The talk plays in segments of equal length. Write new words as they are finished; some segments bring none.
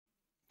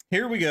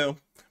here we go.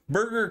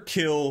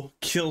 Burgerkill,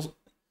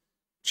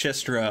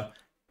 Killchestra,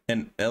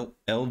 and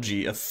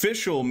Elegy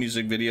official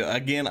music video.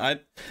 Again,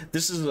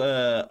 this is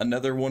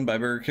another one by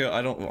Burgerkill.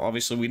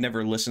 Obviously we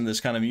never listen to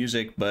this kind of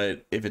music,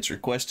 but if it's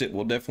requested,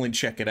 we'll definitely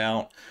check it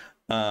out.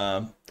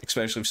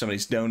 Especially if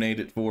somebody's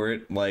donated for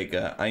it, like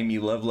Amy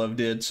Love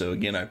did. So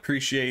again, I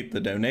appreciate the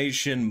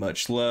donation.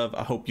 Much love.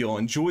 I hope you all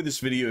enjoy this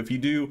video. If you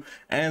do,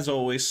 as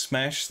always,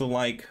 smash the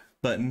like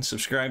button,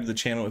 subscribe to the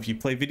channel. If you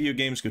play video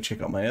games, go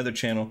check out my other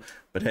channel.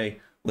 But hey,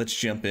 let's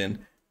jump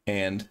in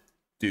and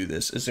do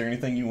this. Is there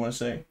anything you want to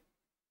say?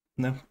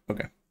 No?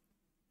 Okay.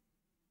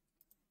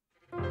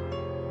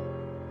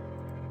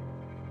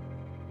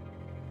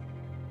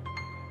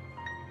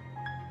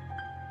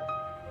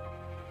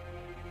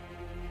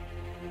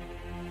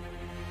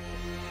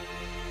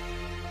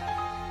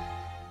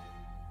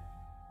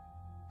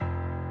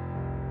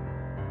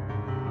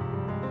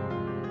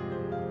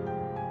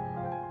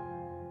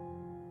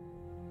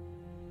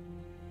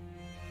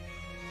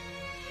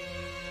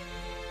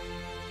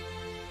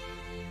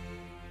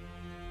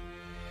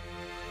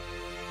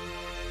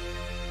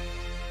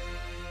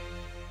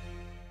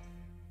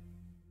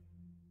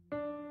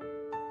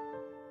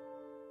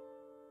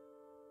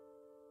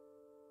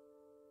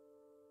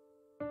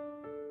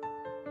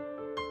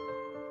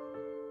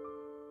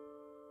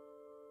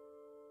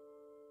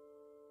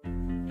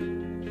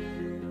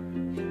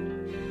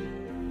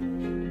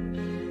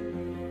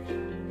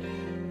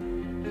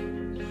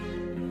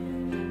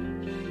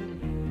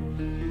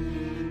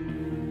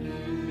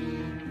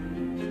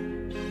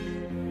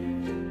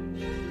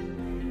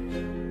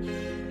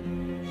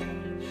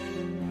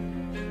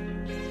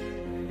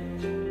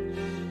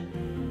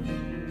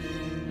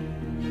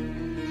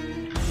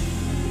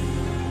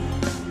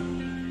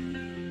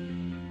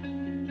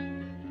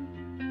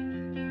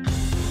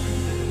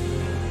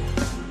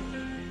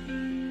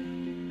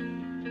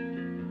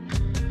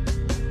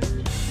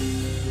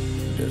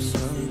 There's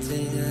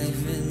something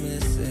I've been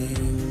missing.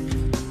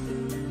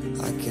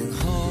 I can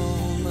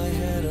hold my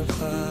head up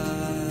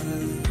high.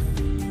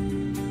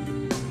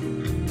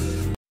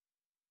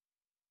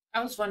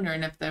 I was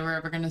wondering if they were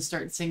ever going to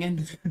start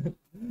singing.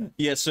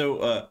 Yeah,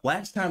 so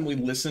last time we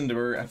listened to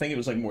her, I think it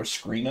was like more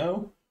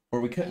screamo,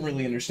 where we couldn't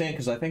really understand,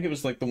 because I think it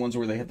was like the ones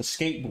where they had the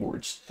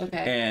skateboards. Okay.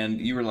 And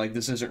you were like,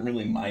 this isn't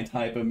really my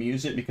type of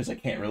music because I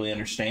can't really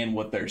understand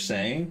what they're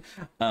saying.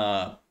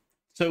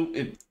 So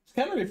it's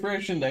kind of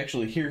refreshing to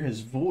actually hear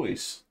his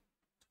voice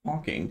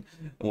talking,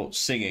 well,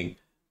 singing.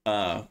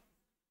 I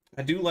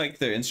do like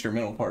the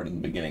instrumental part in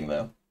the beginning,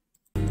 though.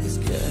 It's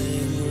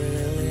getting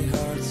really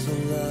hard to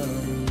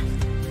love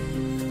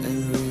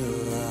and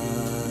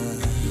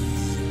realize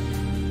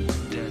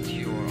that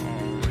you're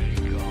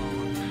already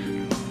gone.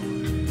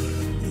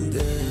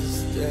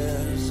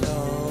 There's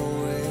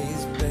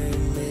always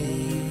been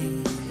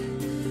me.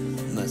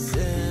 My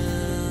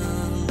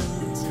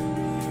sins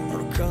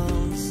are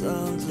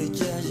constantly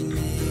judging me.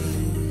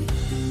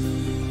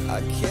 I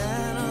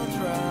cannot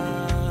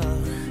run,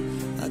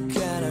 I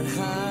cannot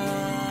hide.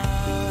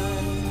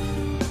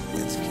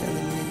 It's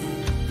killing me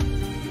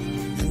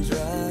and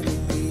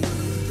dragging me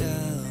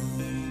down.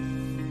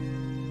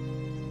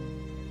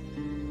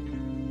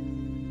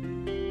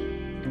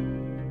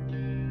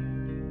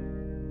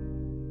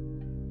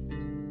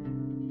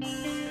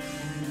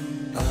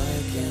 I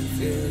can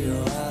feel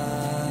your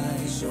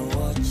eyes are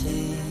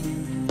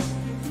watching,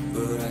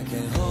 but I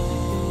can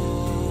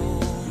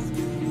hold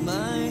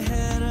my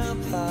head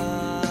up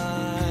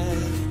high.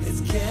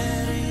 It's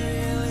getting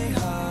really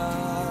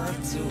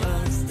hard to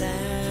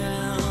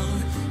understand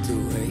the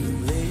way you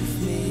leave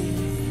me,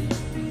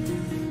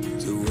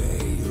 the way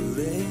you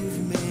leave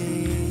me.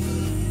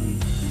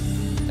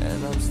 And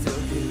I'm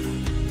still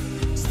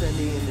here,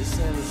 standing in the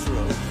sandwich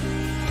road.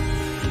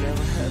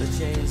 Never had a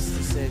chance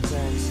to say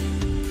thanks,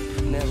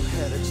 never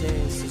had a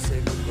chance to say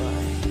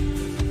goodbye.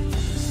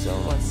 So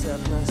much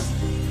sadness,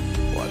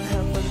 what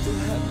happened to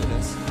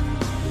happiness?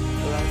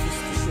 Life is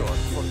too short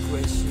for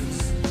questions,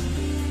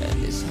 and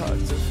it's hard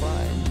to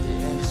find the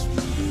answer.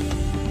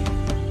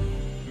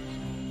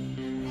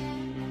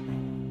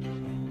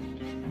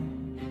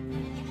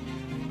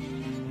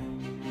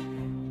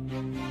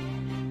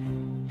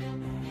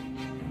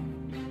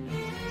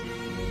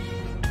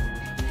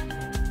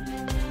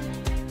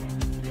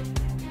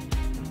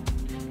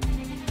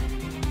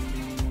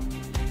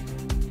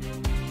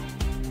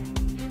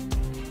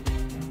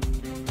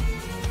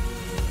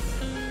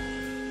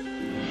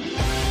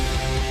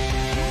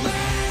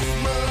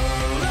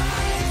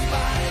 Mesmerized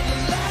by the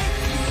light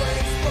you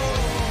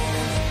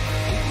expose.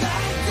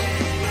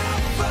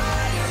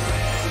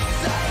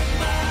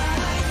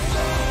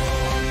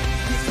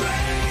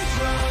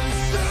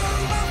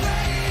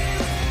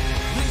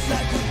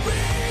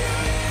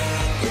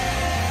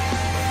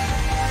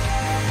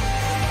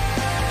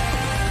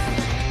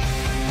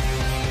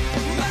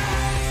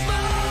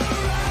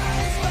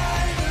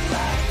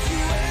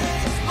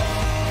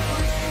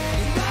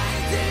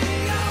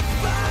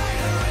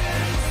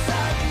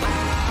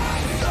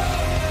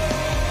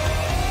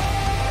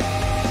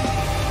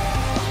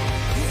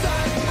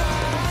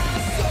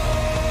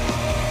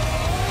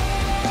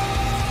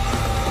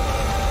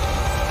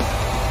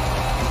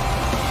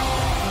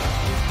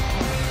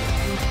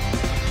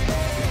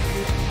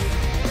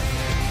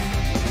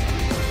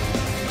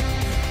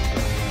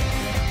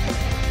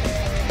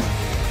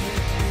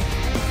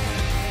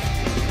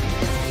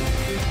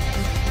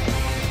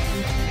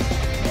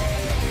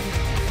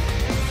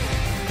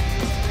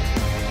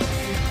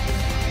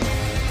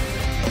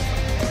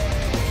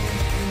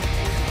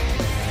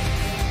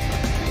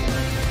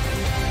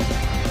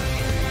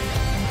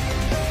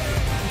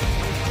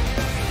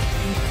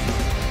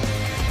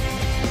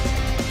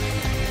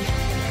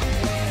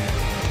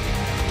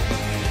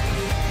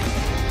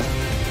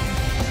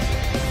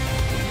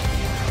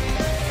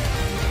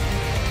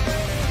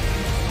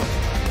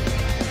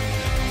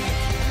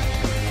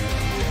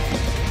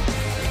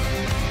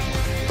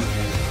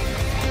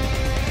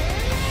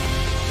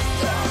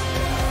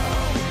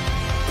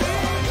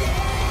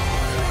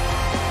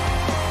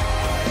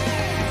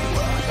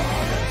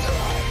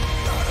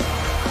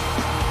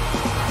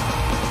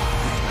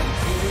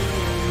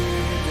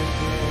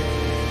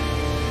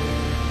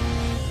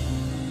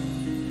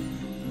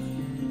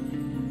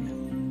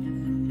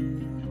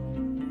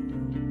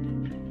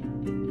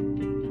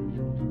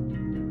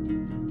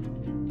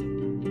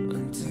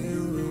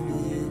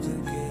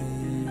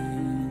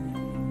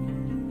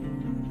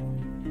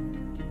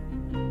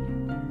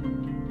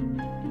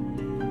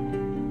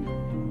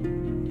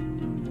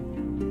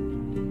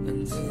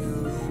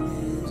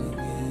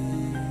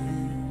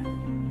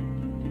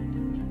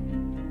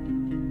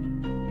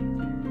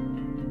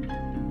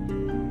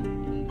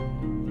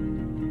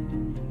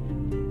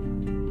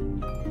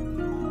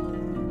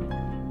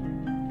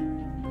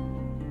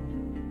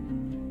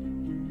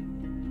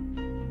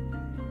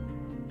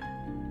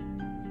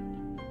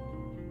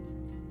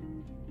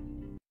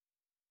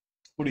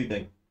 What do you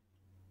think?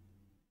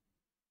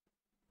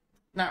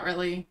 Not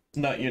really.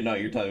 Not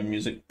your type of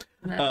music.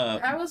 No.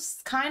 I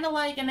was kind of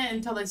liking it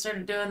until they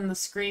started doing the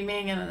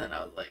screaming, and then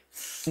I was like,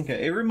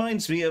 okay, it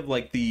reminds me of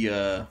like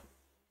the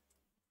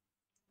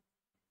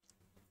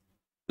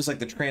it's like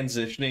the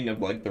transitioning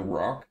of like the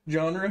rock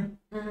genre,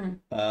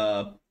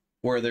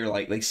 where they're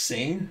like they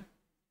sing,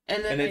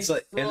 and then it's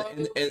like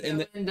and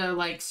go into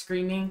like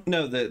screaming.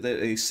 No,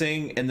 they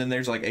sing, and then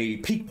there's like a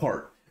peak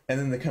part, and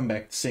then they come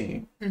back to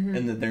singing,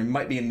 and then there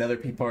might be another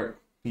peak part.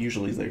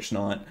 Usually there's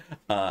not.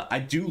 I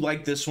do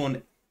like this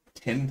one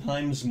 10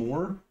 times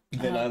more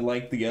than I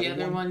like the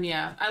other one.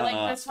 Yeah, I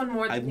like this one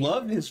more. I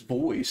love his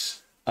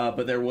voice,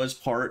 but there was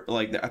part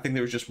like I think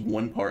there was just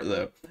one part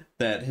though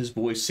that his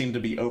voice seemed to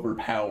be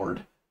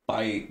overpowered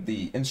by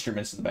the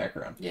instruments in the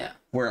background. Yeah,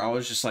 where I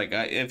was just like,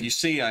 if you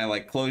see, I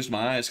like closed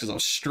my eyes because I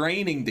was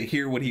straining to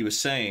hear what he was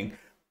saying.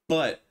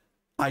 But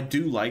I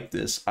do like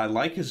this. I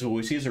like his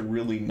voice. He has a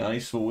really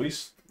nice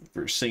voice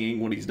for singing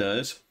what he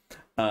does.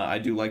 I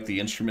do like the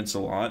instruments a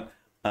lot.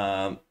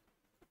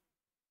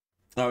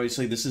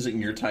 Obviously, this isn't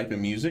your type of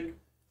music,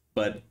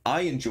 but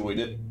I enjoyed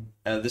it.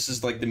 This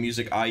is like the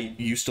music I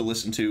used to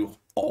listen to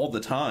all the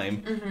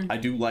time. I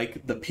do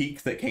like the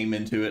peak that came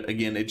into it.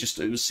 Again, it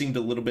seemed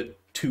a little bit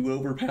too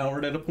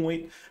overpowered at a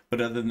point, but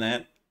other than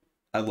that,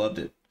 I loved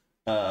it.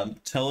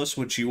 Tell us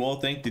what you all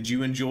think. Did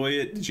you enjoy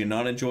it? Did you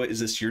not enjoy it? Is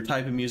this your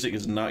type of music?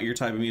 Is it not your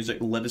type of music?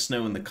 Let us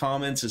know in the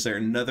comments. Is there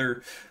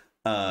another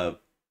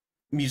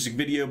music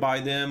video by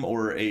them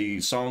or a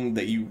song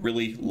that you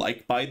really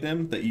like by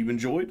them that you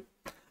enjoyed?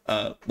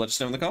 Let us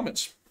know in the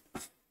comments.